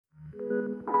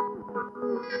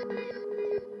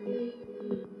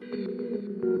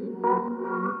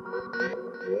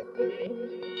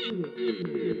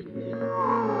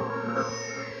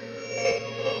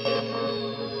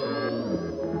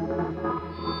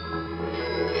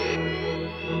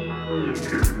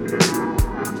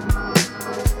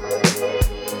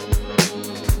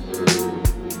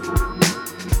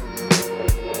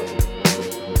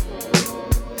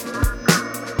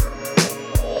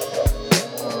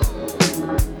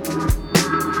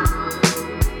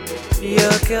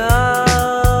Your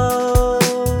goals,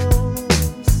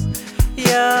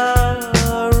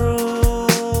 your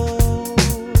rules,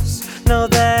 no,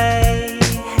 they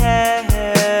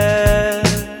hurt,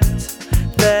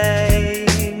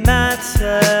 they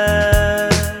matter.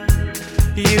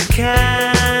 You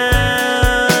count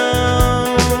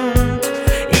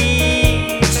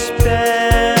each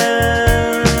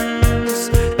pen's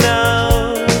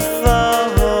no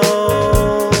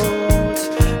fault,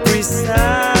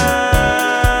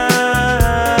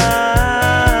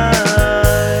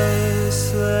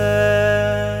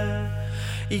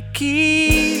 it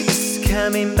keeps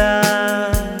coming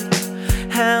back,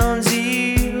 hounds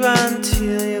you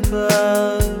until you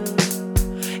blow.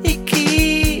 It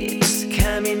keeps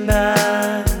coming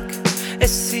back, a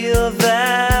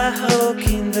silver hook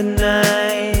in the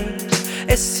night,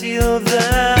 a silver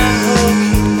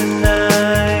hook in the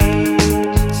night.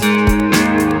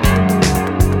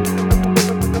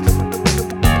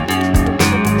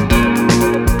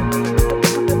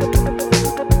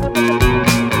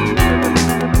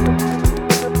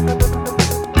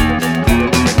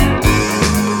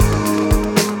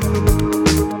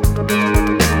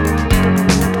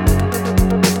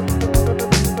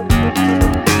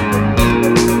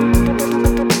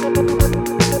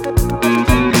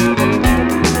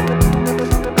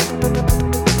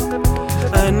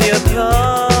 And your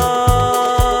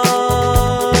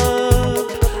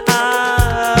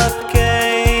up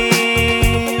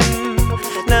game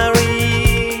now reveals,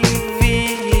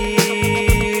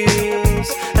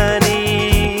 and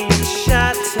it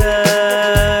shatters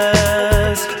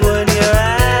when you're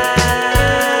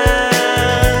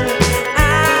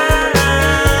out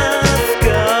of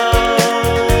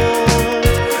gold.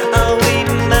 Oh, we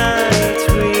might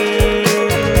win,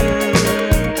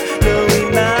 no, we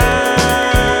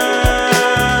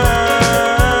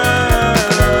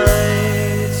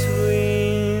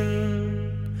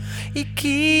it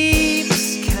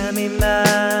keeps coming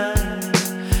back,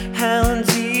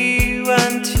 hounds you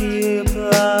until you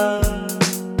blow.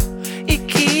 It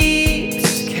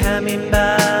keeps coming back.